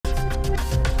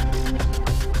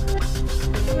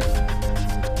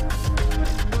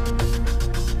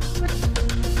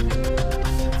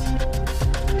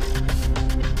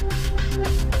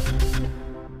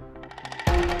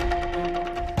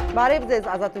Բարև ձեզ,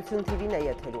 Ազատություն TV-ն է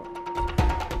եթերում։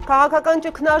 Քաղաքական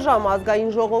ճգնաժամ ազգային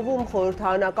ժողովում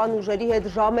խորհրդարանական ուժերի հետ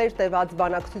ժամեր տևած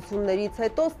բանակցություններից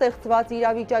հետո ստեղծված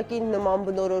իրավիճակին նման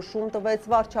բնորոշում տվեց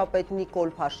վարչապետ Նիկոլ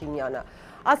Փաշինյանը։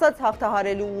 Ասաց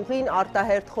հաղթահարելու ուղին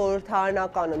արտահերթ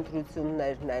խորհրդարանական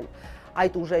ընտրություններն են։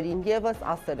 Այդ ուժերին ևս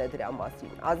ասել է դրա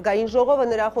մասին։ Ազգային ժողովը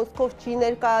նրա խոսքով չի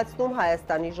ներկայացնում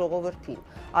Հայաստանի ժողովրդին։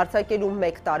 Արձակելու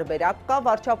մեկ տարբերակ կա,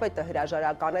 վարչապետը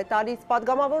հրաժարական է տալիս,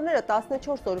 падգամավորները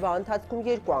 14 օրվա ընթացքում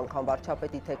 2 անգամ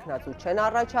վարչապետի թեկնածու չեն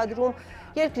առաջադրում,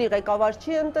 երկրի ղեկավար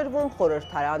չի ընտրվում,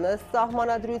 խորհրդարանը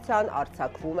սահմանադրության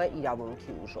արձակվում է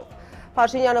իրավունքի ուժով։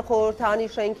 Փաշինյանը խորհրդարանի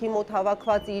շենքի մոտ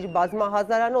հավաքված իր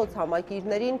բազմահազարանոց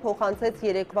համակիրներին փոխանցեց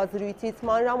երեկվա զրույցից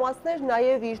մանրամասներ,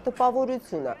 նաև իր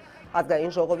տպավորությունը։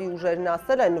 Ազգային ժողովի ուժերն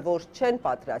ասել են, որ չեն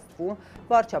պատրաստվում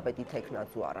վարչապետի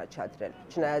թեկնածու առաջադրել։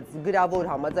 Չնայած գրավոր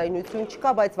համաձայնություն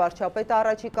չկա, բայց վարչապետը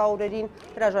առաջիկա օրերին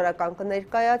հրաժարական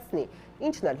կներկայացնի,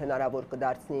 ինչն էլ հնարավոր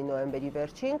կդարձնի նոյեմբերի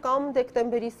վերջին կամ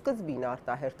դեկտեմբերի սկզբին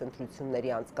արտահերթ ընտրությունների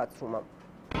անցկացումը։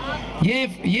 Եվ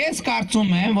ես կարծում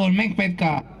եմ, որ մենք պետք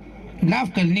է լավ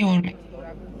կլինի,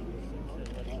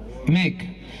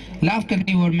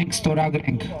 որ մենք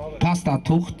ստորագրենք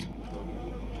փաստաթուղթ,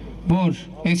 որ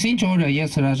այս ինչ օրը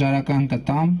ես հրաժարական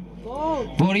կտամ,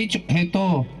 որից հետո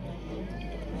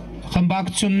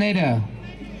խմբակցությունները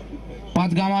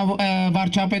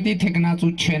վարչապետի թեկնածու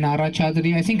չեն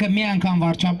առաջադրի, այսինքն մի անգամ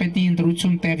վարչապետի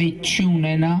ընտրություն տեղի չի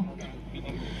ունենա,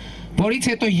 որից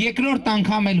հետո երկրորդ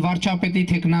անգամ էլ վարչապետի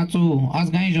թեկնածու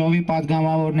ազգային ժողովի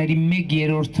падգամավորների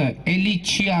 1/3-ը էլի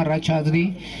չի առաջադրի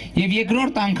եւ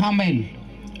երկրորդ անգամ էլ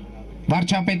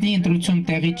վարչապետի ընտրություն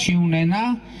տեղի չի ունենա,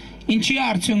 ինչի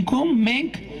արդյունքում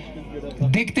մենք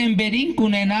դեկտեմբերին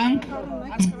կունենանք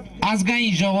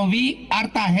ազգային ժողովի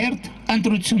արտահերթ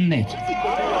ընտրություններ։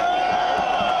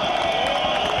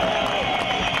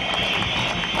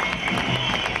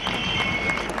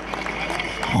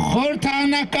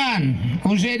 Խորհրդարանական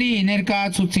ուժերի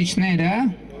ներկայացուցիչները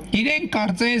իրենք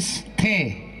կարծես թե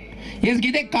ես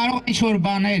գիտեք կարող ինչ-որ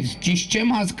բաներ ճիշտ չեմ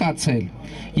հասկացել,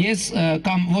 ես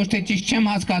կամ ոչ թե ճիշտ չեմ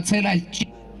հասկացել, այլ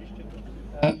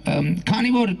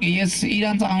քանի որ ես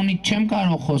իրանց անունից չեմ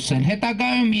կարող խոսել,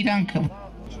 հետագայում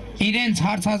իրենց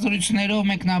հարցազրույցներով,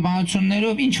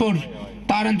 մեկնաբանություններով ինչ-որ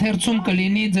տարընթերցում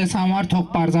կլինի ձեզ համար թող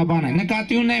պարզաբանեն։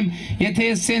 Նկատի ունեմ, եթե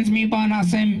ես սենց մի բան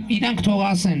ասեմ, իրանք թող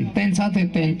ասեն, տենցա թե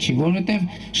տենց չի, որովհետև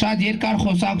շատ երկար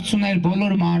խոսակցություններ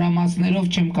բոլոր մանրամասներով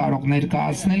չեմ կարող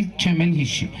ներկայացնել, չեմ էլ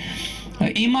հիշի։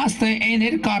 Իմաստը այն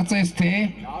էր կարծես թե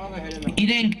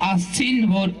իրենք ասցին,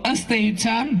 որ ըստ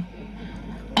էության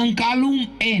ընկալում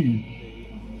են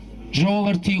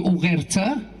ժողովրդի ուղերձը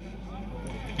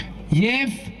և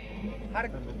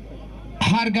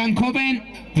հարգանքով են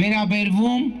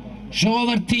վերաբերվում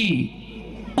ժողովրդի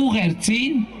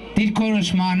ուղերձին,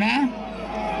 դիրքորոշմանը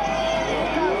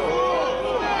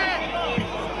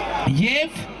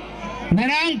և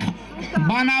նրանք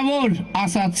բանավոր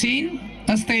ասացին,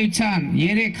 ըստ էության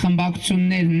 3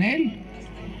 խմբակցություններն էլ,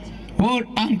 որ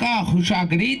անկախ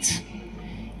հուշագրից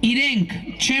իրենք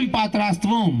չեն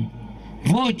պատրաստվում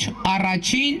ոչ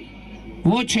առաջին,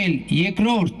 ոչ էլ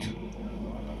երկրորդ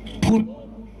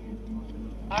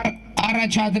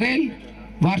առաջադրել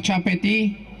վարչապետի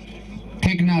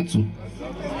թեկնածու։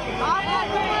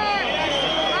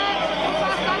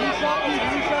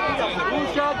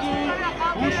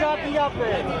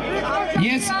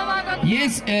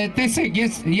 Տեսեք,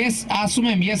 ես ասում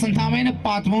եմ, ես ընդամենը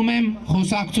պատմում եմ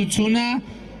խոսակցությունը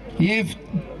և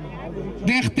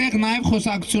տեղ նաև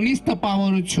խոսակցությունից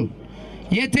տպավորություն։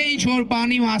 Եթե ինչ-որ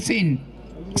բանի մասին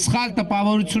սխալ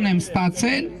տպավորություն եմ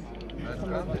ստացել,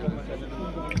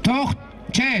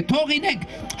 թող ինեք,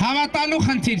 հավատալու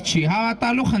խնդիր չի,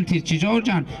 Ժողովուրդ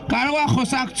ջան, կարող է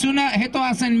խոսակցությունը, հետո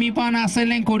ասեն մի բան ասել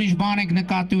ենք, ուրիշ բան եք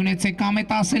նկատի ունեցեք, կամ այդ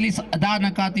ասելիս դա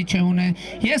նկատի չէ ունեն։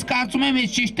 Ես կարծում եմ, ես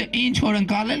ճիշտը ինչ որ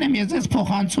ընկալել եմ, ես ձեզ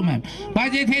փոխանցում եմ։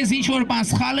 Բայց եթե ես ինչ որ բան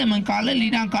սխալ եմ ընկալել,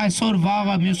 իրանք այսօր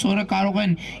վաղը մյուս օրը կարող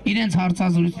են իրենց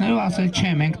հարցազրույցներով ասել,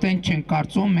 չէ, մենք տենց չենք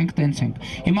կարծում, մենք տենց ենք։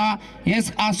 Հիմա ես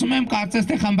ասում եմ, կարծես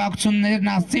թե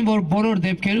խմբակցություններն ասացին, որ բոլոր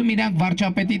դեպքերում իրանք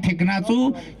վարչապետի թեկնածու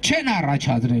չեն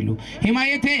առաջադրելու։ Հիմա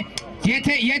եթե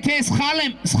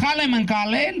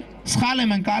սխալ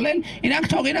եմ ընկալել, իրանք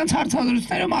թող իրանց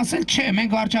հարցազրույցներում ասել, չէ,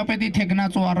 մենք վարչապետի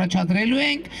թեկնածու առաջադրելու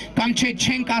ենք, կամ չէ,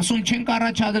 չենք ասում, չենք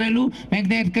առաջադրելու, մենք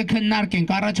դեռ կքննարկենք,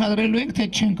 առաջադրելու ենք, թե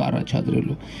չենք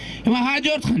առաջադրելու։ Հիմա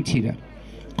հաջորդ խնդիրը,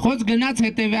 խոսք գնաց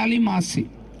հետևյալի մասի,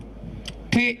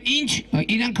 թե ինչ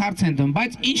իրանք հարց են տվում,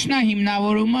 բայց ինչն է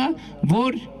հիմնավորումը,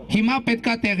 որ Հիմա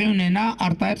պետքա տեղի ունենա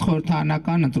արտահայտ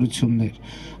խորհրդարանական ընտրություններ։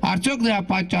 Արդյոք դրա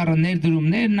պատճառը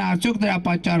ներդրումներն է, արդյոք դրա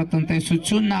պատճառը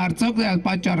տնտեսությունն է, արդյոք դրա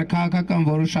պատճառը քաղաքական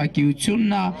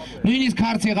որոշակիությունն է, նույնիսկ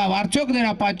հարց եղավ, արդյոք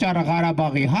դրա պատճառը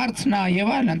Ղարաբաղի հարցն է եւ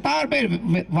այլն, տարբեր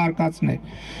վարկածներ։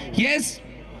 Ես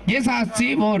ասացի,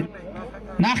 որ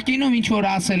նախկինում ինչ որ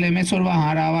ասել եմ, այսօրվա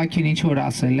հանրահավաքին ինչ որ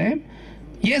ասել եմ,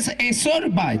 ես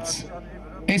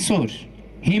այսօր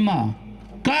հիմա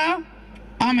կա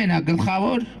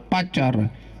ամենագլխավոր պատճառը։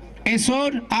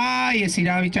 Այսօր այս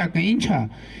իրավիճակը ինչ է։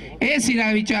 Այս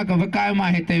իրավիճակը վկայում է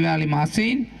հետևյալի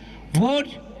մասին, որ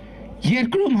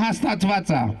երկրում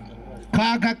հաստատված է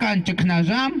քաղաքական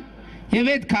ճգնաժամ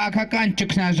եւ այդ քաղաքական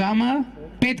ճգնաժամը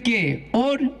պետք է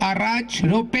օր առաջ,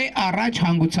 րոպե առաջ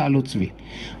հանգուցալուծվի։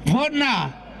 Որն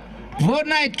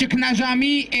է այդ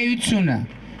ճգնաժամի էությունը։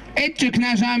 Այդ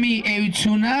ճգնաժամի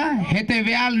էությունը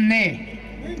հետևյալն է,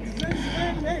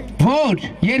 որ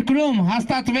երկրում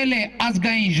հաստատվել է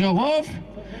ազգային ժողով,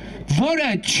 որը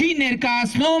չի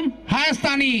ներկայացնում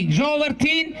Հայաստանի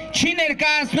ժողովրդին, չի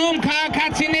ներկայացնում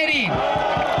քաղաքացիներին։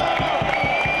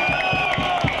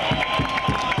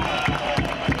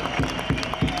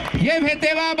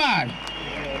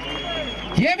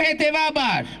 Եվ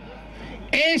հետևաբար,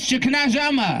 այս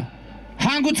ճգնաժամը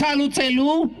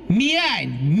հանգուցալուծելու միայն,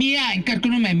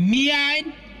 կրկնում եմ,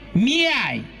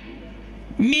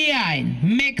 միայն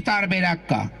մեկ տարբերակ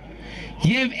կա։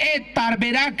 Եվ այդ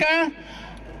տարբերակը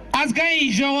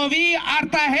ազգային ժողովի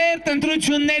արտահերթ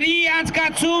ընտրությունների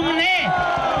անցկացումն է։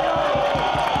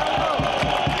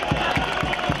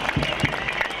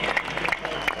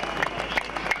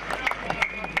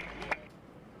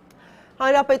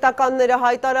 Հանրապետականները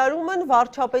հայտարարում են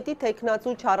վարչապետի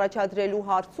թեկնածու չառաջադրելու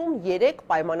հարցում 3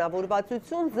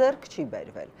 պայմանավորվածություն ձեռք չի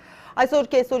բերվել։ Այսօր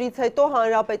կեսօրից հետո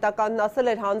հանրապետականն ասել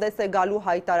էր հանդես է գալու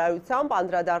հայտարարությամբ,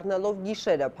 անդրադառնալով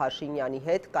գիշերը Փաշինյանի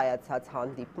հետ կայացած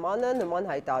հանդիպմանը, նման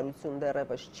հայտարարություն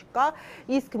դեռևս չկա,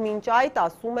 իսկ մինչ այդ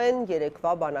ասում են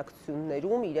երեկվա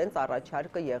բանակցություններում իրենց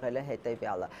առաջարկը եղել է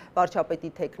հետևյալը.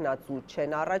 վարչապետի թեկնածու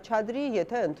չեն առաջադրի,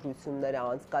 եթե ընտրությունները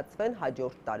անցկացվեն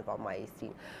հաջորդ տարվա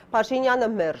մայիսին։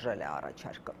 Փաշինյանը մերժել է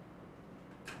առաջարկը։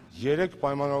 3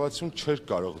 պայմանավորվածություն չէր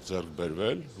կարող ձեռք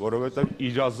բերվել, որովհետև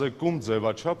իրազեկում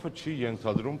ձևաչափը չի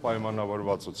ենթադրում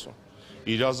պայմանավորվածություն։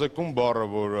 Իրազեկում բառը,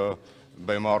 որը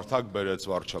բեմարդակ բերեց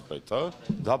վարչապետը,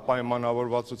 դա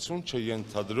պայմանավորվածություն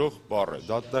չենթադրող բառ է,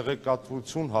 դա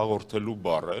տեղեկատվություն հաղորդելու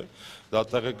բառ է, դա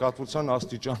տեղեկատվության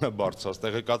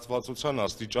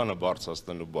աստիճանը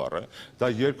բարձրացնելու բառ է, դա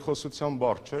երկխոսության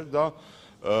բառ չէր, դա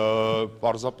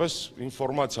պարզապես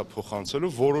ինֆորմացիա փոխանցելու,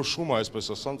 որոշումը, այսպես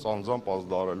ասած, անձամբ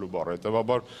ազդարելու բառ է,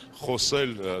 հետևաբար խոսել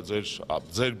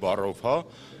ձեր բառով,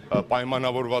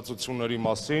 պայմանավորվածությունների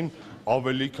մասին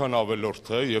ավելի քան ավելորդ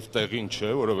է եւ տեղին չէ,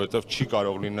 որովհետեւ չի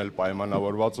կարող լինել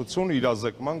պայմանավորվածություն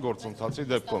իրազեկման գործընթացի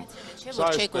դեպքում։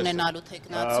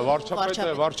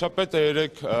 Վարչապետը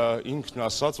երեք ինքն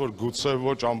ասաց, որ գուցե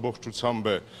ոչ ամբողջությամբ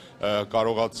է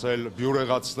կարողացել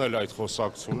բյուրեղացնել այդ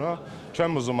խոսակցությունը,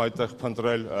 չեմ ուզում այդտեղ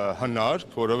փնտրել հնարք,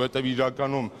 որովհետեւ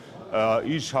իրականում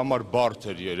իր համար բարդ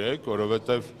էր երեք,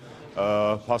 որովհետեւ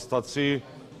փաստացի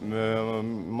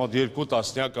մոտ 2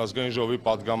 տասնյակ ազգային ժողովի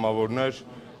պատգամավորներ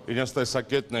իրենց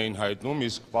տեսակետն էին հայտնում,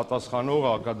 իսկ պատասխանողը,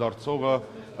 հակադարձողը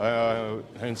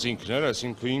հենց ինքն էր,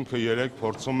 այսինքն ինքը երեք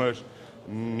փորձում էր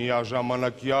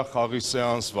միաժամանակյա խաղի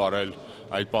սեանս վարել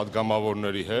այդ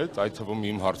պատգամավորների հետ, այդ թվում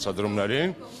իմ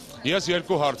հարցադրումներին։ Ես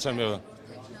 2 հարց եմ եղել։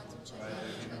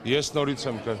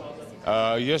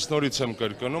 Ես նորից եմ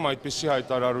կրկնում, այդպիսի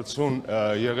հայտարարություն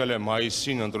եղել է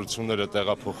մայիսին ընտրությունները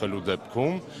տեղափոխելու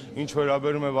դեպքում, ինչ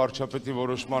վերաբերում է վարչապետի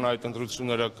որոշման այդ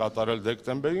ընտրությունները կատարել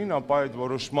դեկտեմբերին, ապա այդ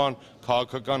որոշման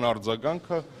քաղաքական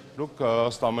արձագանքը դուք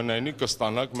ըստ ամենայնի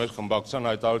կստանաք մեր խմբակցության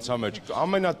հայտարարության մեջ։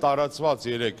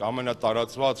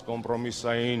 Ամենատարածված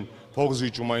կոմպրոմիսային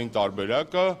փողզիջումային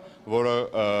տարբերակը, որը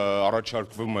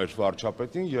առաջարկվում էր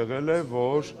վարչապետին, եղել է,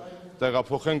 որ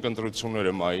տեղափոխենք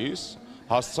ընտրությունները մայիս,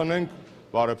 հասցնենք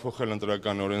բարեփոխել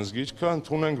ընտրական օրենսգիրքը,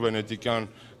 ընդունենք վենետիկյան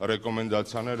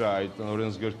ռեկոմենդացիաները այդ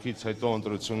օրենսգրքից հետո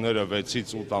ընտրությունները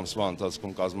 6-ից 8 ամսվա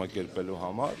ընթացքում կազմակերպելու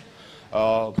համար,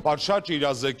 պատշաճ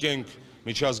իրազեկենք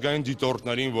միջազգային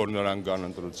դիտորդներին, որ նրանք գան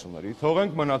ընտրությունների,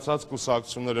 թողենք մնացած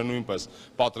կուսակցությունները նույնպես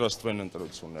պատրաստվեն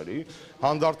ընտրությունների,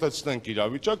 հանդարտեցնենք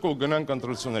իրավիճակը ու գնանք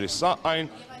ընտրությունների։ Սա այն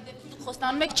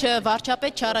Խոստանում եք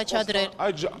վարչապետ չառաջադրել։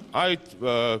 Այդ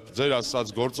ձեր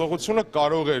ասած գործողությունը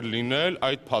կարող էր լինել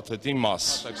այդ փաթեթի մաս։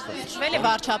 Շվել է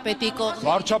վարչապետի կողմից։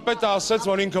 Վարչապետը ասաց,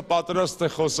 որ ինքը պատրաստ է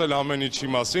խոսել ամեն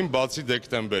ինչի մասին, բացի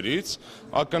դեկտեմբերից,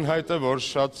 ակնհայտ է, որ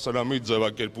շատ սրամիտ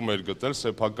ձևակերպում էր գտել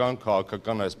սեփական,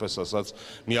 քաղաքական, այսպես ասած,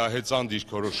 միահեծան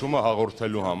դիրքորոշումը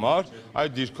հաղորդելու համար,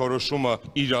 այդ դիրքորոշումը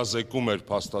իրազեկում էր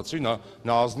փաստացի,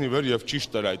 նա ազնիվ էր եւ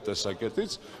ճիշտ էր այդ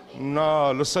տեսակետից, նա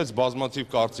լսեց բազմաթիվ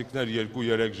կարծիքներ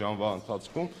 2-3 ժամվա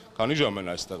ընթացքում, քանի ժամ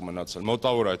են այստեղ մնացել,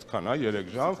 մոտավոր այդքան,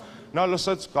 3 ժամ, նա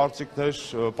լսեց կարծիքներ,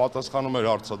 պատասխանում էր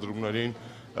հարցադրումներին,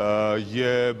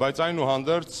 բայց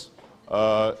այնուհանդերձ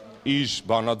իր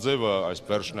բանաձևը այս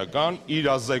վերջնական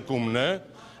իրազեկումն է,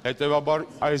 հետևաբար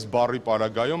այս բառի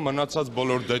պարագայում մնացած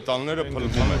բոլոր դետալները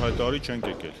փլվում են։ Հայտարարի չենք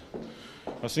եկել։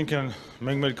 Այսինքն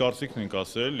մենք մեր կարծիքն ենք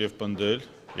ասել եւ պնդել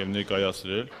եւ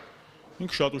ներկայացրել։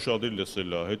 Ինքը շատ ուշադիր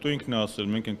լսել է, հետո ինքն է ասել,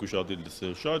 մենք ենք ուշադիր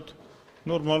լսել, շատ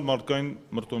նորմալ մարդկային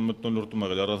մթնոլորտում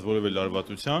եղել առանց որևէ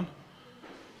լարվածության,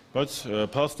 բայց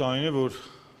փաստը այն է, որ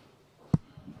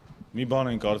մի բան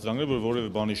ենք արձանագրել, որ որևէ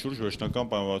բանի շուրջ վերջնական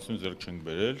պայմանավորություն ձեռք չենք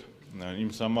բերել,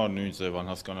 ինձ համար նույն ձև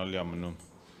անհասկանալի է մնում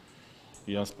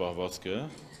իրանց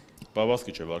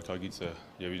պահվածքը չէ, վարքագիծը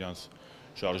եւ իրանց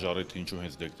շարժառիթը ինչու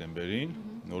հենց դեկտեմբերին,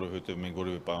 որովհետեւ մենք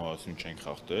որևէ պայմանավորություն չենք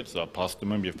խախտել, սա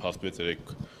փաստում եմ եւ փաստվեց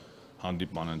երեք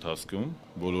հանդիպման ընթացքում,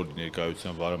 բոլոր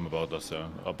ներկայության Վարամը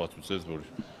Բաղդասարյան ապացուցեց, որ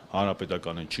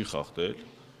հանրապետականը չի խախտել։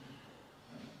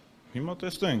 Հիմա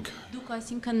տեսնենք։ Դուք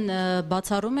այսինքն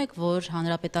բացառում եք, որ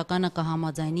հանրապետականը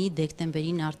կհամաձայնի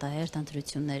դեկտեմբերին արտահերթ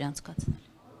ընտրություններ անցկացնել։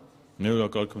 Մեր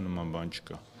օրակարգում նման բան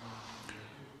չկա։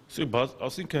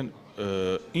 Այսինքն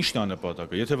ի՞նչն է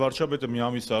նպատակը։ Եթե վարչապետը մի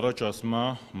ամիս առաջ ասում է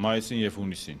մայիսին եւ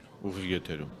հունիսին ուղիղ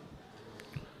եթերում,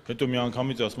 հետո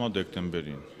միանգամից ասում է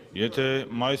դեկտեմբերին, եթե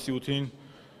մայիսի 8-ին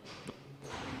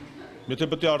եթե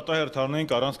պետք է արտահերթ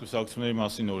անենք առանց կուսակցությունների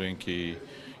մասին օրենքի,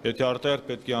 եթե արտահերթ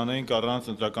պետք է անենք առանց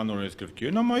ընտրական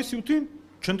օրենսգրքի, նա մայիսի 8-ին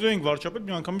չընտրենք վարչապետ,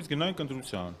 միանգամից գնանք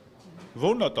ընտրության։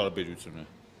 Որն է տարբերությունը։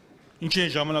 Ինչի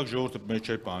այն ժամանակ ժողովուրդը մեր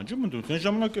չէր պահանջում, ընտրության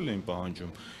ժամանակ էլ էին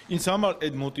պահանջում։ Ինձ համար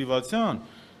այդ մոտիվացիան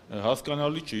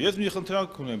հասկանալի չի։ Ես մի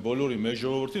խնդրանք ունեմ բոլորի մեր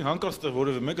ժողովրդին, հանկարծ այդտեղ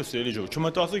որևէ մեկը սիրելի ժողովուրդ,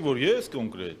 չմտածեք, որ ես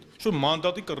կոնկրետ, շո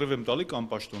մանդատի կռիվ եմ տալի կամ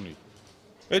պաշտոնի։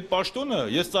 Այդ պաշտոնը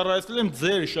ես ծառայեցրել եմ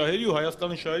ձեր շահերի ու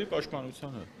Հայաստանի շահերի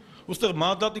պաշտպանությանը։ Ոստեղ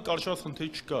մանդատի կարճած խնդիր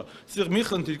չկա։ Այստեղ մի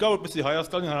խնդիր կա, որպեսզի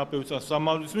Հայաստանի Հանրապետության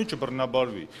սահմանությունը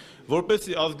չբռնաբարվի,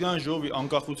 որպեսզի ազգային ժողովի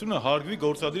անկախությունը հարգվի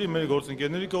գործադիրի մեր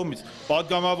գործընկերների կողմից։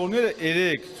 Պատգամավորները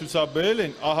 3 ցուցաբերել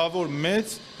են ահավոր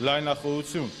մեծ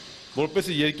լայնախոհություն,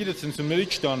 որպեսզի երկիրը ցնցումների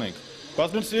չտանենք։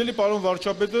 Բացմեն սիրելի պարոն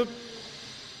վարչապետը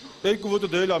երկու ոտը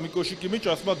դրել է մի կոշիկի մեջ,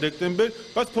 ասում է դեկտեմբեր,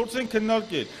 բայց փորձենք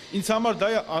քննարկել։ Ինձ համար դա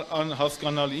է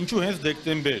անհասկանալի, ինչու հենց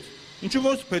դեկտեմբեր։ Ինչու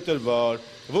ոչ փետրվար,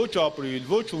 ոչ ապրիլ,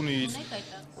 ոչ հունիս։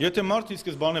 Եթե մարդը ի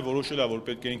սկզբանե որոշել է, որ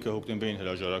պետք է ինքը հոկտեմբերին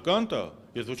հրաժարական տա,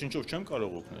 ես ոչինչով չեմ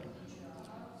կարող օգնել։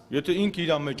 Եթե ինքը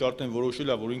իր մեջ արդեն որոշել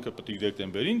է, որ ինքը պետք է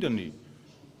դեկտեմբերին դնի,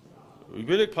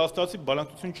 երեք փաստացի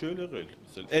բալանտություն չի եղել։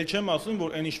 Էլ չեմ ասում,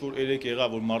 որ այն ինչ որ երեք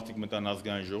եղավ, որ մարդիկ մտան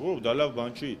ազգային ժողով, դա լավ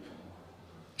բան չի։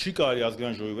 Չի կարելի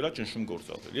ազգային ժողովի վրա ճնշում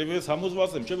գործադրել։ Եվ ես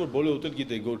համոզված եմ, չէ՞ որ բոլորը էլ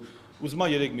գիտեք, որ ուզում է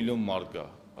 3 միլիոն մարդ գա։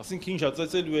 Ասինքն ինչ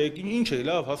ածեցել ու եկին, ինչ է,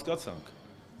 լավ հասկացանք։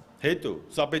 Հետո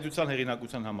սա պետության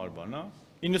հեղինակության համար բան է։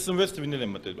 96 թվին էլ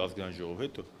եմ մտել ազգային ժողով,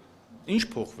 հետո ինչ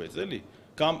փոխվեց, էլի։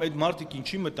 Կամ այդ մարդիկ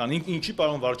ինչի մտան, ինչի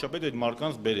պարոն վարչապետը այդ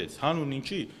մարկանց բերեց, հանուն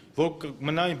ինչի, որ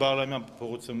մնային Բաղրամյան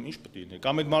փողոցում ինչ պետք է լինի։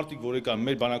 Կամ այդ մարդիկ, որ եկան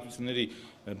մեր բանակցությունների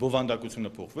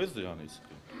բովանդակությունը փոխվեց դրանից։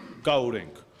 Կա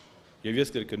օրենք։ Եվ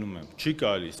ես կրկնում եմ, չի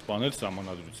կարելի սպանել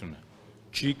սահմանադրությունը,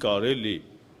 չի կարելի։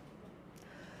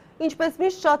 Ինչպես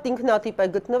միշտ շատ ինքնատիպ է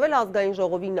գտնվել ազգային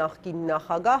ժողովի նախկին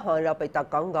նախագահ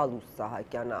հանրապետական Գալուս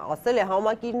Սահակյանը։ Ասել է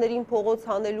համակիրներին փողոց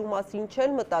հանելու մասին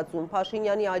չեն մտածում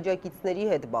Փաշինյանի աջակիցների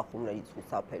հետ բախումներից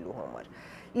խուսափելու համար։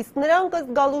 Իսկ նրանք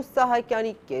ըստ Գալուս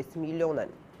Սահակյանի կես միլիոն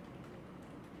են։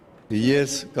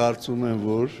 Ես կարծում եմ,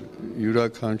 որ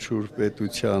յուրաքանչյուր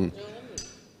պետության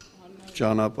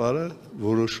ճանապարհը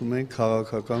որոշում են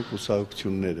քաղաքական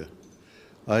կուսակցությունները։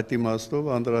 Այդ իմաստով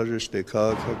անհրաժեշտ է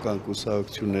քաղաքական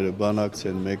կուսակցությունները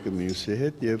բանակցեն մեկը մյուսի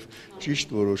հետ եւ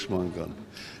ճիշտ որոշման կան։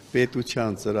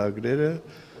 Պետության ծրագրերը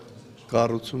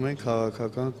կառուցում են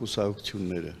քաղաքական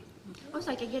կուսակցությունները։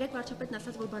 Ասեք, երեք վարչապետն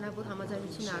ասաց, որ բանավոր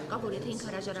համաձայնություն է արկա, որ եթե ինքը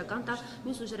հրաժարական տա,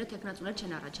 մյուս ուժերը թեկնածուներ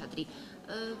չեն առաջադրի։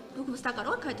 Դուք վստահ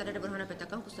կարող եք հայտարարել, որ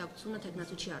հանրապետական կուսակցությունը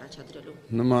թեկնածու չի առաջադրելու։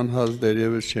 Նման հարց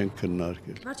դեռևս չեն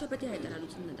քննարկել։ Վարչապետի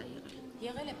հայտարարությունն է դա եղել։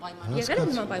 Եղել է պայման։ Եղել է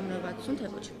նման պայմանավորվածություն, թե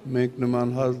ոչ։ Մենք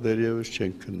նման հարց դեռևս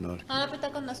չենք քննարկել։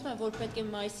 Հանրապետականն ասում է, որ պետք է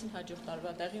մայիսին հաջորդ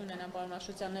տարվա տեղի ունենան, պարոն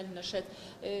Աշոտյանն էլ նշեց,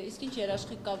 իսկ ինչ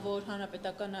երաշխիք կա, որ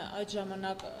հանրապետականը այդ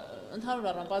ժամանակ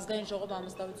ընդհանուր առմամբ ազգային ժողովը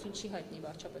ամսդարություն չի հայտնի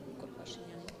վարչապետ Նիկոլ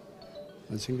Փաշինյանին։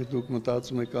 Այսինքն դուք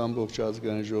մտածում եք ամբողջ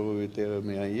ազգային ժողովի տեղը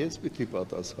միայն ես պիտի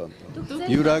պատասխան տամ։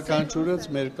 Յուրաքանչյուրս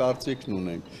մեր կարծիքն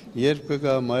ունենք։ Երբ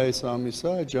կգա մայիս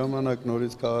ամիսը, այդ ժամանակ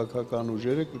նորից քաղաքական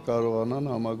ուժերը կկարողանան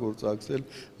համագործակցել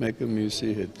մեկը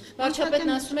մյուսի հետ։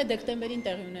 Վարչապետն ասում է դեկտեմբերին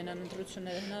տեղի ունենան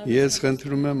ընտրությունները։ Ես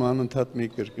խնդրում եմ անընդհատ մի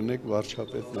կրկնեք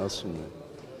վարչապետն ասում է։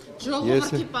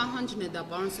 Ժողովրդի պահանջն է դա,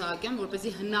 պարոն Սահակյան,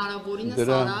 որպեսզի հնարավորինս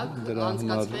արագ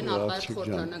անցկացվեն արտահայտ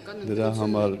խորհրդարանական ընտրությունները։ Դրա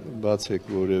համար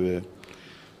բացեք որևէ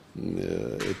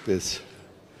այդպես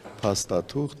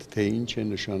փաստաթուղթ, թե ինչ է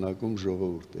նշանակում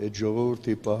ժողովուրդ։ Այդ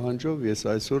ժողովրդի պահանջով ես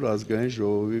այսօր ազգային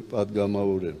ժողովի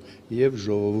падգամավոր եմ եւ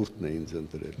ժողովուրդն է ինձ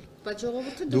ընտրել։ Բայց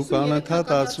ժողովուրդը դուք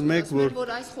անընդհատ ասում եք,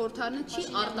 որ այս խորհրդարանը չի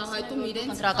արտահայտում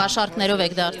իրենց Ընտրակաշառքներով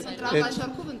եք դարձել։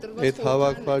 ընտրակաշառքով ընտրված այդ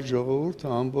հավաքված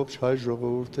ժողովուրդը ամբողջ հայ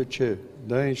ժողովուրդը չէ։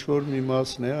 Դա ինչ որ մի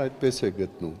մասն է, այդպես է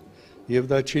գտնում։ Եվ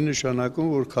դա չի նշանակում,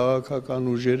 որ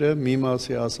քաղաքական ուժերը մի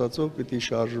մասի ասածով պիտի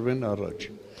շարժվեն առաջ։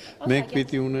 Մենք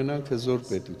պիտի ունենանք հզոր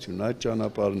պետություն, այդ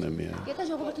ճանապարհն է միայն։ Եթե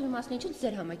ժողովրդի մի մասն ինչու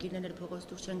ձեր համակիրներն էլ փողոց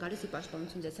դուրս չեն գալիս ի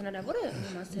պաշտպանություն ձեզ, հնարավոր է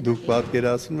մի մասը։ Դուք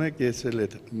պատկերացնում եք,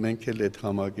 մենք էլ այդ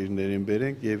համակիրներին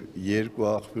բերենք եւ երկու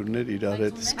աղբյուրներ իրար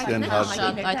հետ սկսեն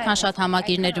հաշվել։ Այդքան շատ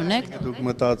համակիրներ ունեք։ Դուք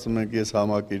մտածում եք, ես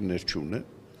համակիրներ չունեմ։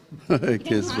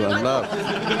 Քեզ բանալ։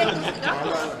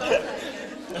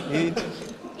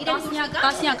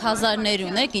 Տասնյակ հազարներ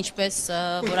ունեք, ինչպես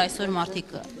որ այսօր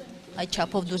մարդիկ այդ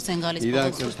չափով դուրս են գալիս։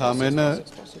 Իրանք ընդամենը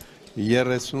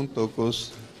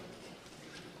 30%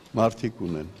 մարդիկ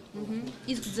ունեն։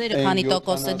 Իսկ ձերը քանի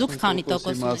տոկոս է, դուք քանի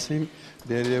տոկոս մասին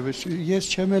դերևս ես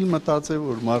չեմ էլ մտածել,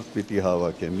 որ մարդ պիտի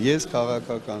հավաքեմ։ Ես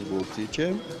քաղաքական գործիչ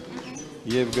եմ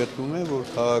եւ գտնում եմ, որ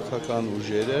քաղաքական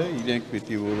ուժերը իրենք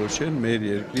պիտի որոշեն մեր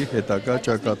երկրի հետագա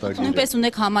ճակատագիրը։ Նույնպես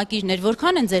ունեք համակիրներ,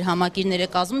 որքան են ձեր համակիրները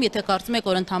կազմում, եթե կարծում եք,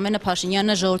 որ ընդամենը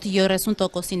Փաշինյանը ժողովրդի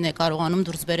 30%-ին է կարողանում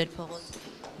դուրս բերել փողոց։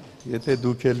 Եթե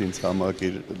դուք էլ ինձ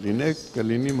համակիր լինեք,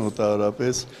 կլինի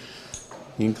մոտավորապես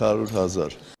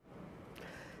 500,000։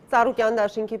 Ծառուկյան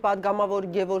դաշինքի падգամավոր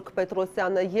Գևորգ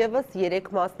Պետրոսյանը եւս 3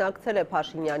 մասնակցել է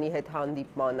Փաշինյանի հետ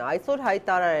հանդիպմանը։ Այսօր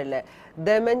հայտարարել է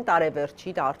դեմ են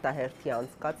տարեվերջին արտահերթի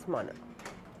անցկացմանը։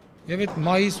 Եվ այդ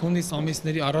մայիս-հունիս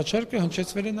ամիսների առաջարկը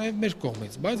հնչեցվել է նաև մեր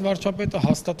կողմից, բայց վարչապետը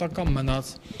հաստատական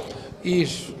մնաց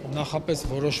իր նախապես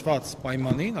որոշված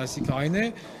պայմանին, այսինքն այն է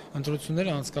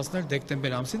ընտրությունները անցկացնել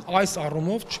դեկտեմբեր ամսին, այս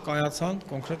առումով չկայացան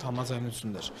կոնկրետ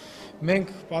համաձայնություններ։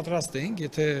 Մենք պատրաստ էինք,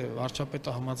 եթե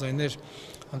վարչապետը համաձայներ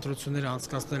ընտրությունները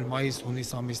անցկացնել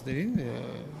մայիս-հունիս ամիսներին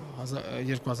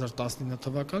 2019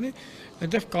 թվականին,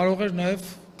 այնտեղ կարող էր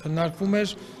նաև քննարկվում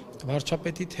էր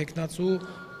վարչապետի թեկնածու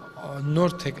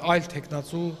նոր այլ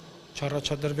թեկնածու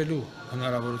չառաջադրվելու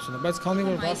հնարավորությունը, բայց քանի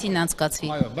որ մայիսին անցկացվի։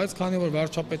 Այո, բայց քանի որ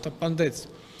վարչապետը պնդեց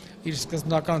իր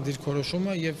սկզբնական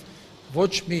դիրքորոշումը եւ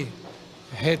ոչ մի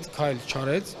հետ քայլ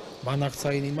չարեց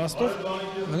բանակցային իմաստով,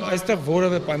 այստեղ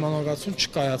որևէ պայմանավորվածություն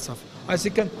չկայացավ։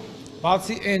 Այսինքն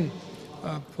բացի այն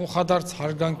փոխադարձ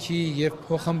հարգանքի եւ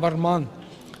փոխհմբռնման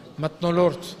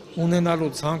մթնոլորտ ունենալու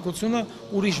ցանկությունը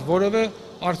ուրիշ որևէ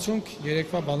արդյունք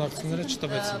երեկվա բանակցությունները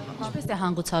չտվեցին։ Ինչպես է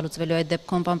հանգուցալուծվելու այդ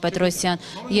դեպքում, պարոն Պետրոսյան,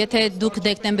 եթե դուք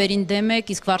դեկտեմբերին դեմ եք,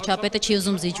 իսկ վարչապետը չի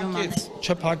ուզում զիջում անել։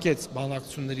 Չփակեց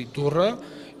բանակցությունների դուռը,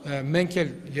 մենք էլ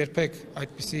երբեք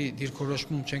այդպիսի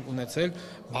դիրքորոշում չենք ունեցել,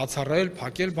 բացառել,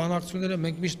 փակել բանակցությունները,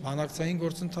 մենք միշտ բանակցային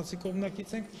գործընթացի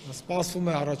կողմնակից ենք,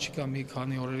 սպասվում է առաջիկա մի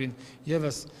քանի օրերին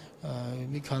եւս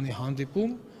մի քանի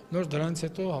հանդիպում, նոր դրանից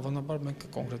հետո հավանաբար մենք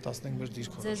կկոնկրետացնենք մեր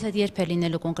դիրքորոշումը։ Ձեզ հետ երբ է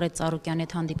լինելու կոնկրետ Ծառուկյանի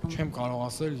հետ հանդիպում։ Չեմ կարող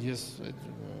ասել, ես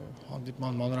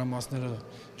հանդիպման մանրամասները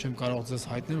չեմ կարող ձեզ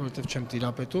հայտնել, որովհետև չեմ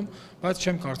տիրապետում, բայց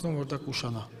չեմ կարծում, որ դա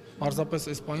կուշանա։ Պարզապես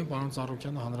այս պահին պարոն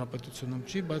Ծառուկյանը հանրապետությունում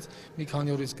չի, բայց մի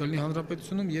քանի օրից կլինի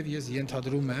հանրապետությունում եւ ես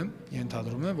ենթադրում եմ,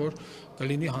 որ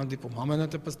կլինի հանդիպում։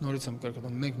 Համենայնդեպս նորից եմ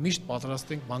կրկնում, մենք միշտ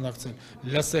պատրաստ ենք բանակցել,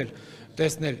 լսել,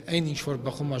 տեսնել այն ինչ որ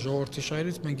բխում է ժողովրդի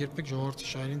շահերից, մենք երբեք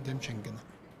ժողովրդի շահերին դեմ չենք գնա։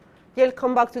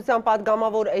 Ելքխմբակցության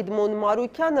падգամավոր Էդմոն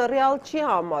Մարուկյանը ռեալ չի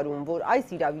համարում, որ այս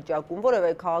իրավիճակում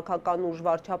որևէ քաղաքական ուժ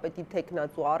վարչապետի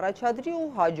թեկնածու առաջադրի ու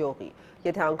հաջողի,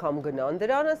 եթե անգամ գնան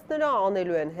դրանից նրա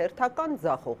անելու են հերթական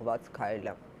ձախողված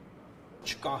քայլը։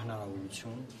 Չկա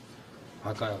հնարավորություն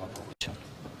հակահեղափոխության։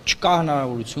 Չկա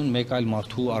հնարավորություն մեկ այլ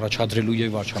մարդու առաջադրելու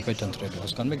եւ վարչապետ ընտրելու,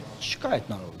 հասկանում եք, չկա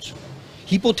այդ հնարավորություն։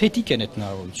 Հիպոթետիկ են այդ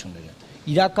հնարավորությունները։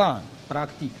 Իրական,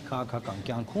 պրակտիկ քաղաքական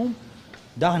կյանքում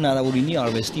դա հնարավորինի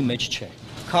արվեստի մեջ չէ։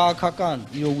 Քաղաքական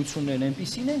իրողություններն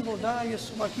այնպիսին են, որ դա ես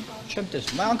ուղղակի չեմ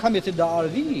տեսնում։ Անգամ եթե դա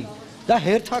արվի, Դա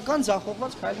հերթական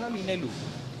ձախողված քայլն է լինելու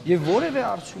եւ որևէ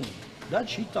արդյունք դա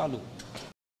չի տալու։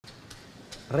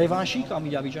 Ռևանշի կամ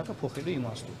իրավիճակը փոխելու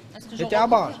իմաստով։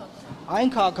 Հետեւաբար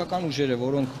այն քաղաքական ուժերը,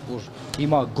 որոնք որ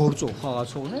հիմա գործող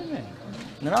խաղացողներն են,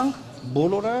 նրանք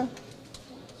բոլորը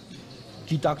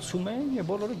գիտակցում են եւ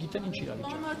բոլորը գիտեն ինչ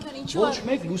իրավիճակ։ Ոչ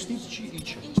մեկ լուսնից չի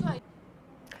իջը։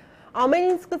 Ամեն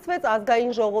ինչ սկսվեց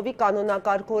ազգային ժողովի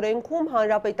կանոնակարգ օրենքում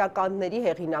հանրապետականների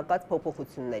հեղինակած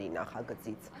փոփոխությունների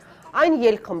նախագծից։ Այն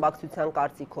ելքխմբակցության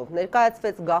կարծիքով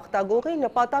ներկայացվեց գաղթագողի,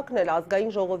 նպատակն էլ ազգային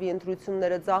ժողովի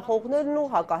ընտրությունները ձախողներն ու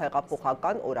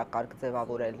հակահեղափոխական օրակարգ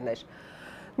ձևավորելն էր։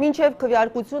 Մինչև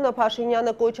քվեարկությունը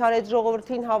Փաշինյանը կոչ արեց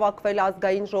ժողովրդին հավաքվել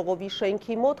ազգային ժողովի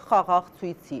շենքի մոտ խաղաղ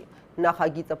ցույցի։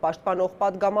 Նախագիծը պաշտպանող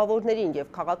պատգամավորներին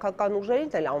եւ քաղաքական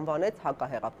ուժերին էլ անվանեց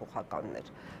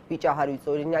հակահեղափոխականներ։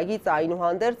 Վիճահարույց օրինագիծը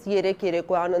այնուհանդերձ 3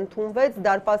 երեկոյան ընդունվեց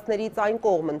դարպասներից այն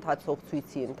կողմ ընթացող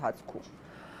ցույցի ընթացքում։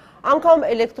 Անգամ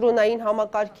էլեկտրոնային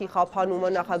համակարգի խափանումը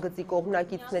նախագծի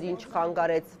կողմնակիցներին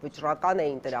չխանգարեց, վճռական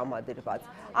էին տրամադրված,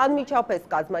 անմիջապես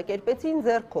կազմակերպեցին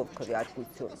ձեռքով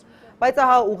քվեարկություն։ Բայց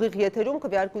ահա ուղիղ եթերում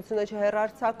քվեարկությունը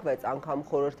չհեռարձակվեց, անգամ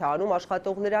խորհրդարանում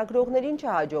աշխատող լրագրողներին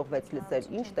չհաջողվեց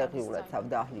լսել, ինչ տեղի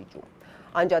ունեցավ դահլիճում։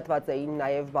 Անջատված էին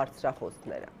նաև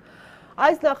բարձրախոսները։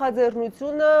 Այս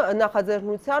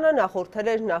նախաձեռնությանը նախորդել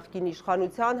էր նախկին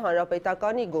իշխանության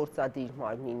հանրապետականի գործադիր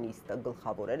մարմնի նիստը,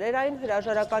 գլխավորել էր այն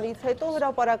հրաժարականից հետո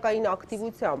հրապարակային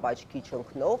ակտիվությամբ աչքի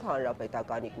չընկնող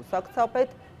հանրապետականի կուսակցապետ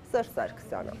Սերժ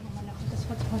Սարգսյանը։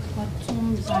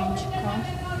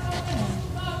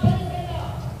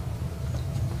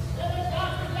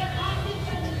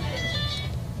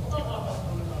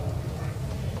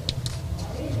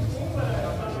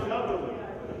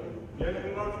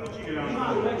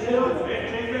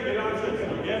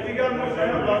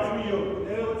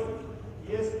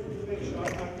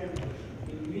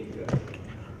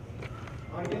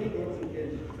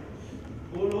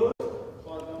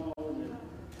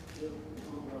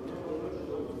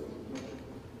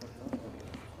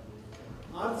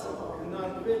 Հարցը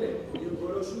քննարկվել է եւ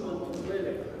որոշումը ընդունվել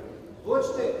է ոչ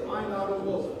թե այն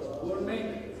առումով, որ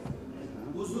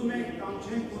մենք ուզում ենք կամ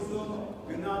չենք ուզում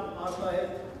գնալ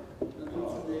արտահայտ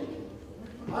ընտրությունների։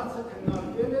 Հարցը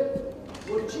քննարկվել է,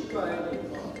 որ չի կարելի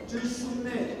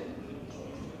ճնշումներ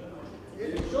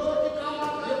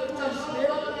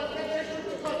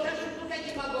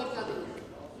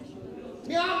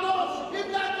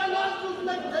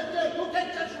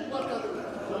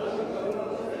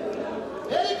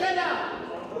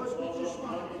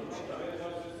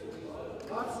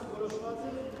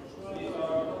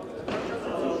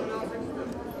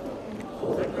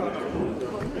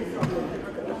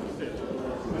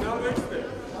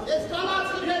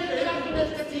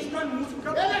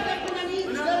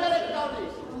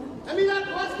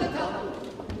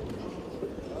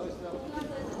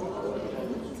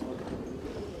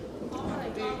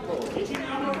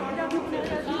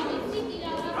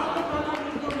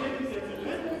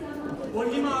որ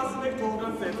հիմա ասում եք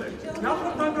թողնան ծեծել։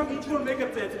 Նախորդ անգամ ինչ-որ մեկը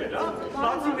ծեծվել, հա,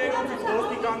 բացի մերոնցից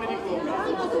ոստիկանների կողմից։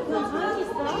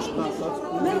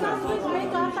 Մենք ասում ենք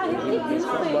մենք արտահայտի գնում ենք։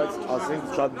 Բայց ասենք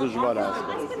շատ դժվար է ասել։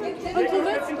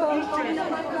 Ընդունվեց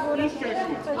կողմնակը, որի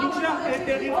Ինչա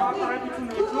այդտեղից արտահայտություն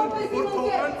ունեցում, որ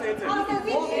թողնան ծեծել։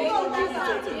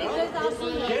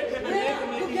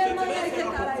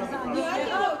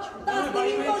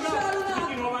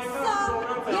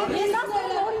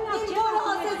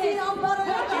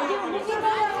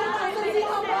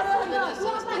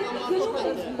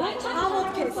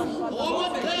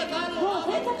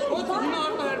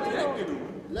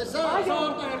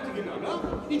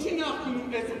 Ինչի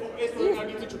նախկինում այս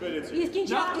օրինագիծը չբերեցին։ Իսկ ինչ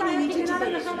արտահայտի գնալը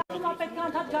նշանակում է պետք է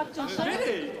անդադ գաք ճնշել։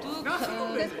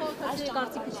 Այս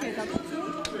կարծիքը չի եկա։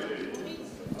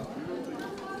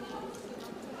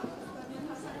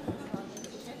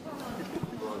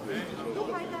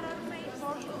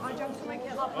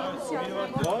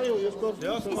 Այո, ես կարծում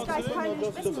եմ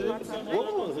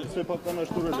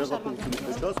սեփականաշտորեն հեղափոխությունից է,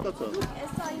 հասկացա։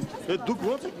 Դե դուք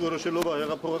ո՞նց եք որոշելով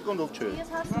հեղափոխական ով չէ։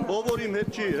 Ով որ իմ հետ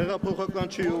չի, հեղափոխական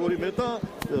չի, ով որ իմ հետ է,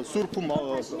 սուրբ ու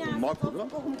մաքուր,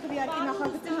 հա։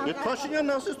 Դե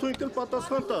Փաշինյանն ասես թող ինքն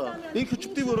պատասխան տա։ Ինքը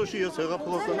չպետք է որոշի ես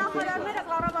հեղափոխական եմ։ Նախարարները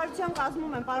կառավարության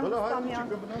կազմում են, պարոն Ստամյան։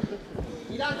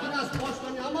 Իրանք ինձ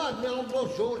պաշտպանի համար մի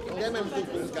ամբողջ ժողովրդի դեմ եմ դուք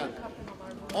կան։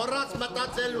 Առած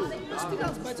մտածելու,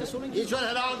 ինչ-որ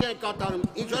հրահանգ են կատարում,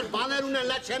 ինչ-որ բաներ ունեն,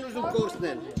 լա չեն ուզում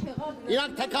կորցնել։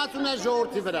 Իրանք թքած ունեն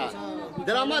ժողովրդի վրա,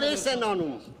 դրա համար ես են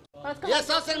անում։ Ես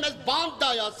ասեմ, ես բանդա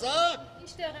ասա,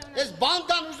 ես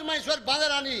բանդան ուզում եմ ինչ-որ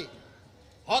բաներ անի,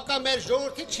 հակա մեր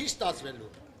ժողովրդի չի ստացվելու։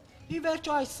 Ի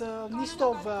վերջո այս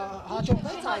նիստով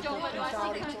հաջողվեց այդ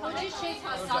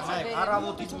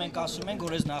Առավոտից մենք ասում ենք,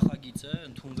 որ այս նախագիծը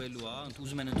ընդունվելու է,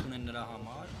 ուզում են ընդունել նրա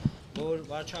համար, որ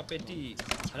վարչապետի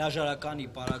հրաժարականի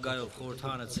պարագայով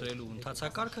խորհրդարանը ցրելու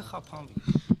ընթացակարգը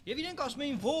խափանվի։ Եվ իրենք ասում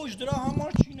էին, ոչ, դրա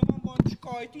համար չի, նման բան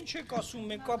չկա, այդ ինչ եք ասում,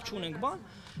 մենք կապ չունենք բան,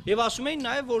 եւ ասում էին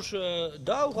նաեւ, որ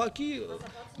դա ուղղակի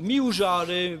մի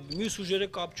ուժար է, մյուս ուժերը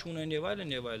կապ չունեն եւ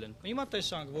այլն եւ այլն։ Հիմա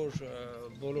տեսանք, որ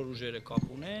բոլոր ուժերը կապ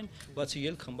ունեն, բացի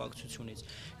ելք խմբակցությունից։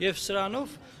 Եվ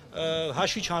սրանով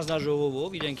հաշվիչ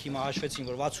հանձնաժողովով իրենք հիմա հաշվեցին,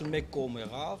 որ 61 կողմ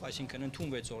եղավ, այսինքն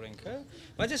ընդունվեց օրենքը,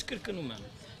 բայց ես կրկնում եմ,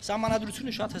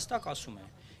 Սահմանադրությունը շատ հստակ ասում է,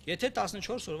 եթե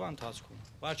 14 օրվա ընթացքում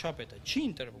վարչապետը չի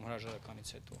ընտրվում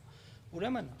հրաժարականից հետո,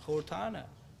 ուրեմն խորհրդարանը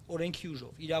օրենքի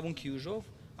ուժով, իրավունքի ուժով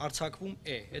արձակվում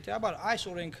է։ Հետեւաբար այս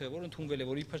օրենքը, որ ընդունվել է,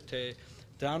 որ իբր թե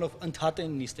դրանով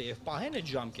ընդհատեն նիստը եւ պահեն այդ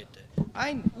ժամկետը,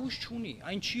 այն ուժ չունի,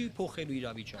 այն չի փոխելու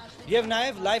իրավիճակը։ Եվ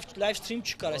նաեւ live stream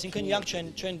չկար, այսինքն իրանք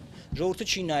չեն ժողովուրդը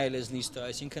չի նայել այս նիստը,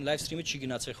 այսինքն live stream-ը չի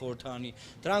գնացել խորհրդարանի։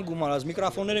 Դրան գումարած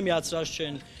միկրոֆոնները միացրած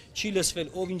չեն, չի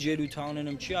լսվել ով ինչ ելույթ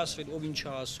անենում, չի ասվել ով ինչ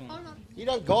է ասում։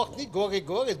 Իրանք գաղտնի գողի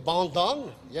այս բանդան,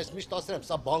 ես միշտ ասել եմ,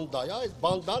 սա բանդա է, այս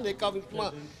բանդան եկավ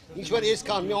ինչ որ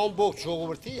այսքան մի ամբողջ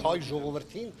ժողովրդի, հայ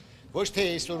ժողովրդին, ոչ թե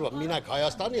այսօր մենակ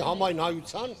Հայաստանի համայն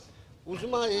հայության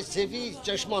ուզում է այս ձևի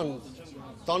ճշման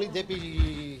տանի դեպի,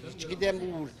 չգիտեմ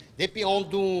ուր, դեպի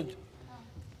անդունդ,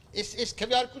 այս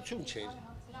քվեարկություն չէր,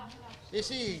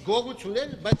 եսի գողություն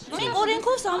էր, բայց... Մենք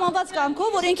օրենքով սահմանված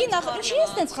կամքով, օրենքի նախագիծ չի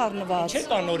ես խառնված։ Չէ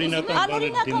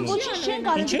անօրինական ոչինչ չեն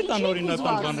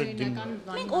կարելի։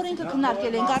 Մենք օրենքը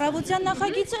քննարկել ենք առավոտյան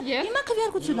նախագիծը, հիմա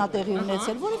քվեարկություն ա տեղի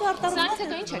ունեցել, որովհետև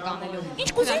արտարժույթը ինչ եք անելու։ Ինչ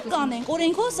կուզենք կանենք,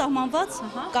 օրենքով սահմանված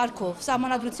կարգով,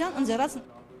 սահմանադրության ընձեռած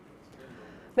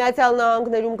Միացյալ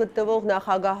Նահանգներում գտնվող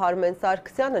նախագահ Արմեն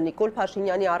Սարգսյանը Նիկոլ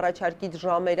Փաշինյանի առաջարկից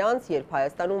ժամեր անց, երբ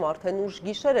Հայաստանում արդեն ուշ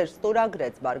գիշեր էր,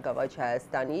 ստորագրեց Բարգավաճ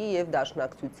Հայաստանի եւ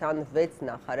Դաշնակցության 6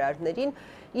 նախարարներին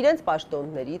իրենց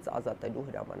պաշտոններից ազատելու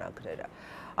հրամանագրերը։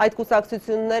 Այդ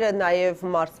կուսակցությունները նաև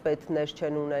մարզպետներ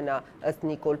չեն ունենա, ըստ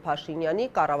Նիկոլ Փաշինյանի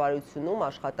կառավարությունում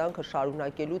աշխատանքը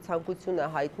շարունակելու ցանկություն է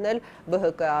հայտնել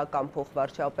ԲՀԿ-ական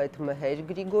փոխվարչապետ Մհեր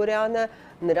Գրիգորյանը,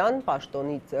 նրան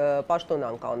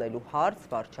պաշտոնանկ անելու հարց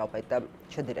վարչապետը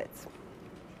չդրեց։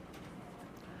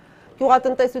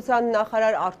 Գյուղատնտեսության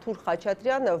նախարար Արթուր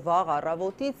Խաչատրյանը վաղ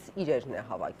առավոտից իրերն է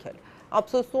հավաքել։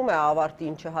 Ափսոսում է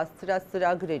ավարտին չհասցրած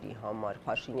ծրագրերի համար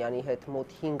Փաշինյանի հետ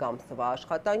մոտ 5 ամսվա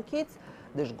աշխատանքից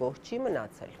դժգոհ չի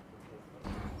մնացել։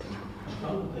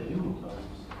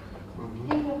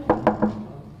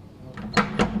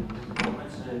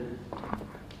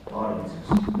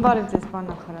 Բարև ձեզ, պարոն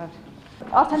նախարար։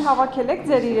 Արդեն հավաքել եք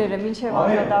ձեր իրերը, մինչև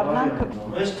անդրադառնանք։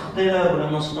 Այս թղթերը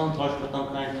ուրեմն սրանք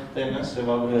աշխատանքային թղթերն են,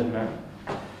 սևագրերն են։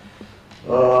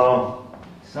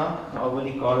 Սրանք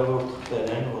ավելի կարևոր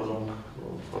թղթեր են, որոնք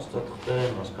փաստաթղթեր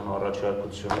են, հասկան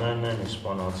առաջարկություններն են,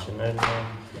 իսպանացիներն են,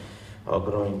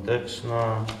 ագրոինտեքսն է,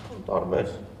 տարբեր,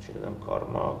 չգիտեմ,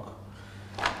 կարմակ,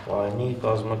 կայնի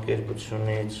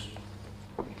կազմակերպությունից։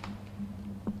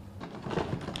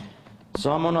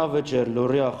 Սահմանավեճեր,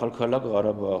 Լոռի Ախալքալակ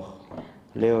Ղարաբաղ,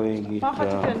 Լեոյի գիրքը։ Պարոն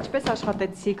Խաչատրյան, ինչպես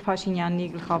աշխատեցիք Փաշինյանի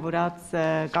գլխավորած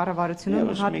կառավարությունում,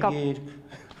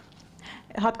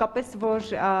 հատկապես որ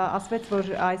ասվեց,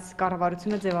 որ այս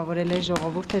կառավարությունը ձևավորել է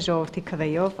ժողովուրդը ժողովրդի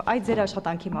քվեով, այդ ձեր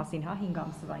աշխատանքի մասին, 5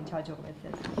 ամսվա ինչ հաջողվեց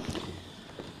ձեզ։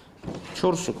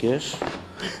 4.5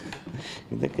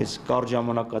 Գիտեք, այս կարճ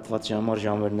ժամանակահատվածի համար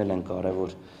ժամերն են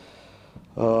կարևոր։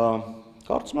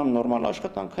 Կարծում եմ նորմալ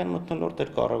աշխատանքային մթնոլորտ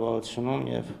էր կառավարությունում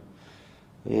եւ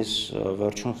ես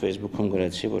վերջում Facebook-ում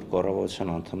գրեցի, որ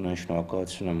կառավարության անդամներին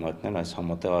շնորհակալություն եմ հայտնել այս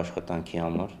համատեղ աշխատանքի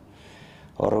համար։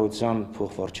 Առավոտյան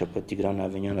փոխվարչապետ Տիգրան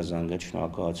Ավենյանը զանգեց,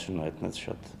 շնորհակալություն հայտնեց,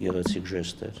 շատ գեղեցիկ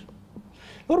ժեստ էր։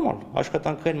 Նորմալ,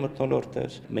 աշխատանքային մթնոլորտ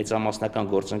էր, մեծամասնական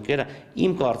գործընկերը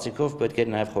իմ կարծիքով պետք էր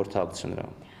նաև խորհրդակցություն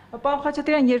դրան։ Պարոն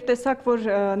Խաչատրյան, երբ տեսակ, որ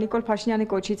Նիկոլ Փաշինյանի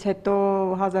կոչից հետո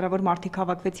հազարավոր մարդիկ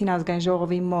հավաքվեցին ազգային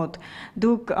ժողովի մոտ,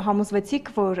 դուք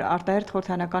համոզվեցիք, որ արտահերթ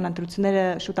խորհրդարանական ընտրությունները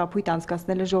շուտապույտ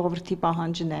անցկացնելը ժողովրդի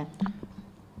պահանջն է։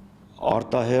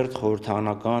 Արտահերթ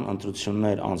խորհրդարանական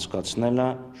ընտրություններ անցկացնելը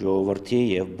ժողովրդի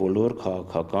եւ բոլոր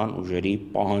քաղաքական ուժերի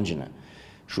պահանջն է։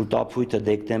 Շուտապույտը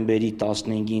դեկտեմբերի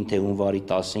 15-ին թե հունվարի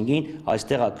 15-ին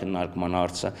այստեղ է քննարկման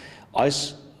հարցը։ Այս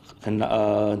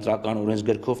ընտրական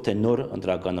օրենսգրքով թե նոր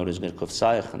ընտրական օրենսգրքով,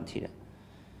 սա է խնդիրը։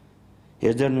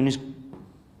 Ես դեռ նույնիսկ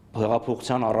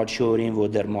հեղափոխության առաջի օրին, որ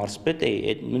դեռ մարզպետ էի,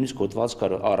 այդ նույնիսկ հոդվածքը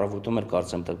առավոտում էր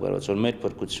կարծեմ տկվերված, որ մեր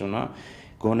փրկությունը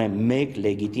գոնե մեկ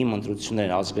լեգիտիմ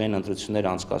ընտրություններ, ազգային ընտրություններ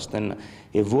անցկացնելն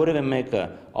եւ որևէ մեկը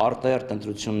արտահերթ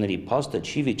ընտրությունների փաստը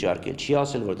չի վիճարկել, չի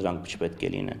ասել, որ դրանք չպետք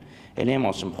է լինեն։ Էլի եմ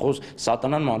ասում, խոս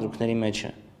սատանան մանրուքների մեջ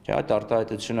է։ Այդ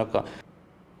արտահայտությունը կա։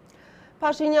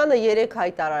 Փաշինյանը երեկ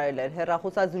հայտարարել էր,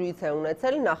 հեռախոսազրույց է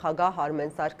ունեցել նախագահ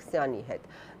Արմեն Սարգսյանի հետ։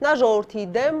 Նա ժողովրդի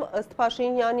դեմ ըստ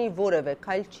Փաշինյանի որևէ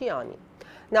քայլ չի անի։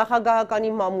 Նախագահականի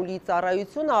մամուլի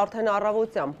ծառայությունը արդեն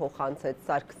առավոտյան փոխանցեց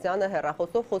Սարգսյանը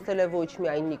հեռախոսով խոսել է ոչ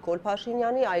միայն Նիկոլ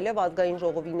Փաշինյանի, այլև ազգային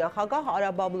ժողովի նախագահ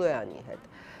Արա Բաբլոյանի հետ։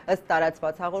 Ըստ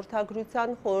տարածված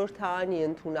հաղորդագրության խորհրդարանի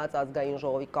ընդունած ազգային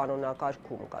ժողովի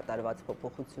կանոնակարգում կատարված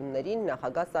փոփոխություններին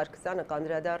նախագահ Սարգսյանը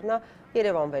կանդրադառնա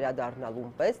Երևան վերադառնալուն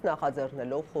պես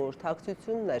նախաձեռնելով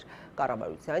խորհրդակցություններ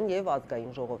կառավարության եւ ազգային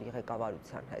ժողովի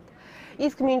ղեկավարության հետ։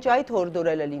 Իսկ մինչ այդ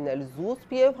հորդորել է լինել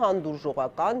զուսպ եւ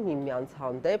հանդուրժողական միմյանց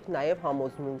հանդեպ, նաեւ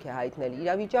համոզմունք է հայտնել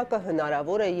իրավիճակը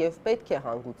հնարավոր է եւ պետք է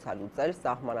հանգուցալուծել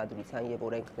սահմանադրության եւ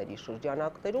օրենքների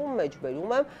շրջանակներում,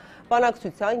 մեջբերում է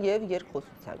բանակցության եւ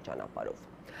երկխոսության ճանապարհով։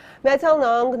 Միացյալ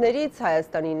Նահանգներից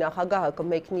Հայաստանի նախագահը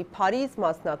կմեկնի Փարիզ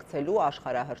մասնակցելու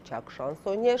աշխարհահռչակ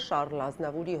շանսոնյե Շարլ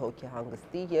Ազնավուրի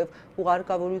հոգեհանգստի եւ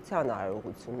ուղարկավորության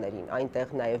արարողություններին,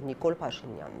 այնտեղ նաեւ Նիկոլ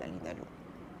Փաշինյանն է լինելու։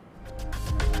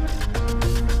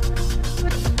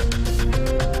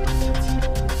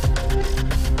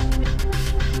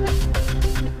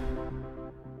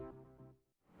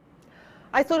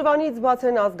 Այսօրվանից բաց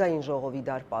են ազգային ժողովի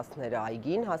դարպասները,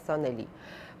 այգին հասանելի։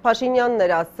 Փաշինյանն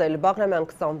էր ասել, Բաղրամյան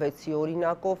 26-ի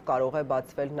օրինակով կարող է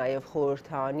բացվել նաև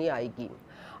խորհրդարանի այգին։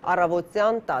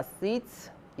 Առավոտյան 10-ից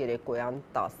երեկոյան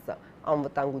 10-ը։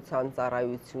 Անվտանգության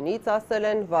ծառայությունից ասել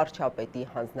են վարչապետի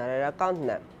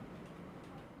հանձնարարականն է։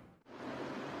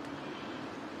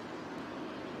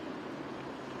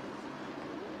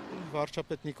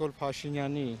 Վարչապետ Նիկոլ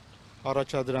Փաշինյանի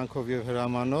առաջադրանքով եւ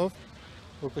հրամանով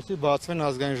որպեսզի բացվեն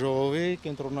ազգային ժողովի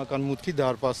կենտրոնական մուտքի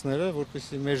դարպասները,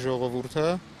 որպեսզի մեր ժողովուրդը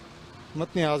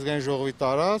մտնի ազգային ժողովի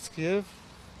տարածք եւ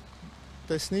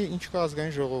տեսնի ինչ կա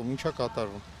ազգային ժողովում, ինչա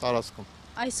կատարվում տարածքում։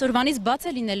 Այսօրվանից բաց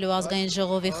է լինելու ազգային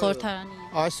ժողովի խորհրդարանի։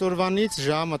 Այսօրվանից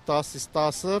ժամը 10-ից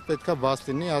 10-ը պետքա բաց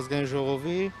լինի ազգային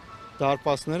ժողովի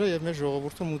դարպասները եւ մեր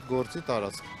ժողովուրդը մուտք գործի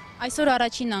տարածք։ Այսօր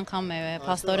առաջին անգամ է,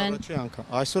 փաստորեն։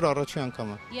 Այսօր առաջին անգամ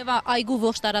է։ Եվ այգու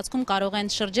ողջ տարածքում կարող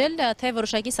են շրջել, թե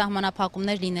որոշակի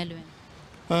սահմանափակումներ լինելու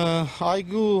են։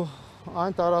 Այգու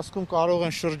այն տարածքում կարող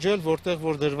են շրջել, որտեղ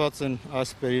որ դրված են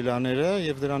այս պերիլաները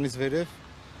եւ դրանից վերև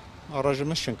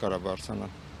առայժմ չեն կարող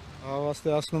բարձրանալ։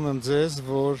 Հավաստիացնում եմ ձեզ,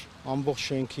 որ ամբողջ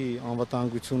շենքի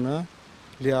անվտանգությունը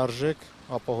լիարժեք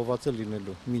ապահոված է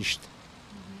լինելու միշտ։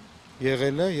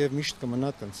 Եղել է եւ միշտ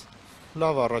կմնա տենց։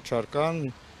 Լավ առաջարկան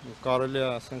կարելի է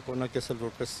ասենք օրինակ ես էլ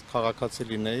որպես քաղաքացի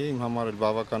լինեի, իմ համար էլ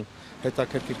բավական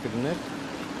հետաքրքիր կլիներ։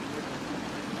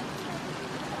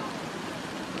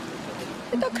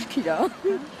 Հետաքրքիր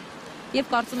է։ Եվ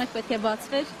կարծում եք պետք է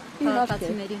բացվեր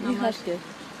քաղաքացիների համար։ Իհարկե։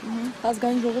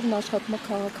 Ազգային ժողովն աշխատում է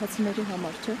քաղաքացիների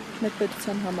համար, չէ՞։ Մեր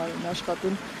պետության համար են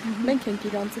աշխատում։ Մենք ենք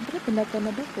իրանց ընտրել,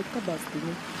 բնականաբար պետք է բաց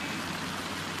լինի։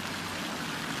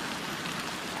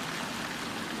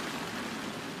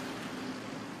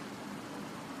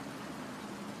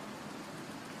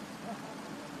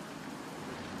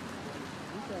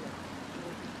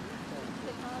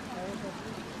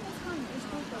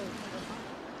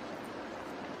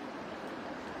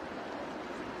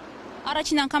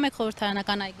 Առաջին անգամ եք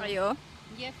խորհրդարանական այգում։ Այո։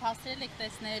 Եվ հասցրել եք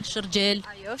տեսնել, շրջել։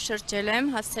 Այո, շրջել եմ,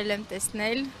 հասցրել եմ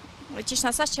տեսնել։ Ճիշտ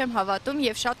ասած չեմ հավատում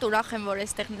եւ շատ ուրախ եմ, որ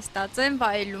այստեղ նստած եմ,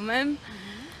 վայելում եմ։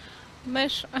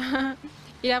 Մեր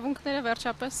իրավունքները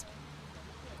վերջապես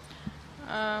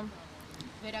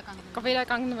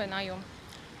կվերականգնվեն, այո։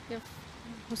 Եվ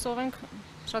հուսով ենք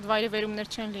շատ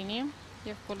վայրիվերումներ չեն լինի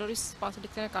եւ բոլորիս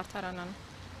սպասելիքները կարդարանան։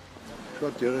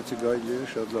 Շատ գեղեցիկ այգի է,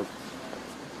 շատ լավ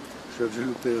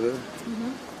շրջելու տեղը,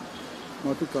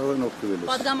 մարդիկ կարող են օգտվել։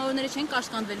 Պատգամավորները չեն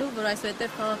կաշկանդվելու, որ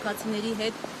այսուհետև քաղաքացիների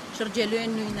հետ շրջելու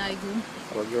են նույն այգում։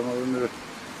 Պատգամավորները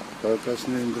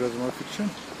քաղաքացիներին դրած մարդիկ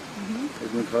չեն,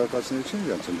 այդ մենք քաղաքացիները չեն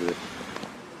իրանց ընդրել։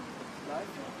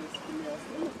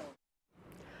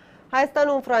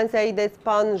 Հայաստանում Ֆրանսիայի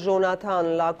դեսպան Ժոնաթան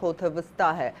Լակոթը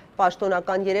վստահ է,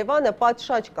 պաշտոնական Երևանը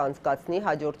պատշաճ կանցկացնի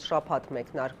հաջորդ շաբաթ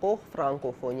մեկնարկող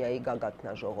ֆրանկոֆոնիայի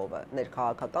գագաթնաժողովը։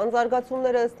 Ներքաղաքական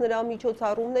զարգացումները ըստ նրա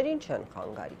միջոցառումներին չեն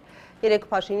խանգարի։ Երեկ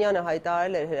Փաշինյանը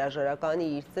հայտարարել էր հրաժարականի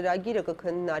իր ծրագիրը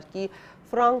կքննարկի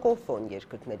ֆրանկոֆոն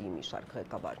երկրների մի շարք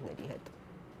ղեկավարների հետ։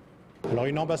 Alors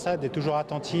une ambassade est toujours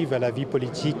attentive à la vie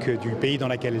politique du pays dans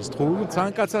lequel elle se trouve.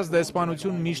 Ցանկացած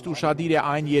դեսպանություն միշտ ուշադիր է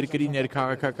այն երկրի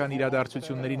ներքաղաքական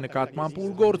իրադարձությունների նկատմամբ ու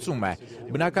գործում է։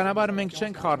 Բնականաբար մենք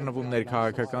չենք խառնվում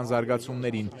ներքաղաքական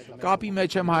զարգացումներին։ Կապի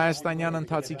մեջ եմ հայաստանյան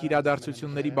ընթացիկ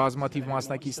իրադարձությունների բազմաթիվ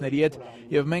մասնակիցների հետ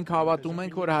եւ մենք հավատում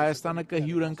ենք, որ Հայաստանը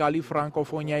կհյուրընկալի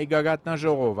ֆրանկոֆոնիայի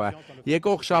գագաթնաժողովը։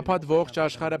 Եկող շաբաթ ողջ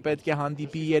աշխարհը պետք է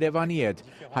հանդիպի Երևանի հետ։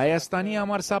 Հայաստանի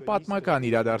համար սա պատմական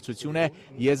իրադարձություն է,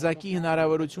 եզակի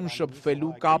հնարավորություն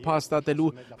շփվելու, կապ հաստատելու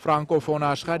ֆրանկոֆոն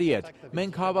աշխարհի հետ։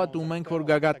 Մենք հավատում ենք, որ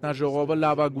գագաթնաժողովը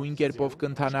լավագույն կերպով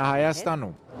կընթանա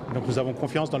Հայաստանում։ Donc nous avons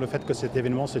confiance dans le fait que cet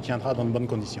événement se tiendra dans de bonnes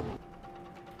conditions.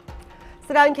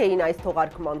 Սրանք էին այս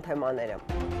թողարկման թեմաները։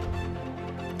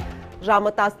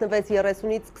 Ժամը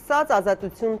 16:30-ից սկսած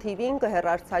Ազատություն TV-ն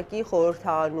կհեռարձակի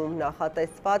խորհրդարանում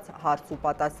նախատեսված հարց ու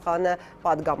պատասխանը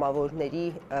պատգամավորների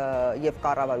եւ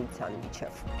կառավարության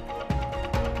միջև։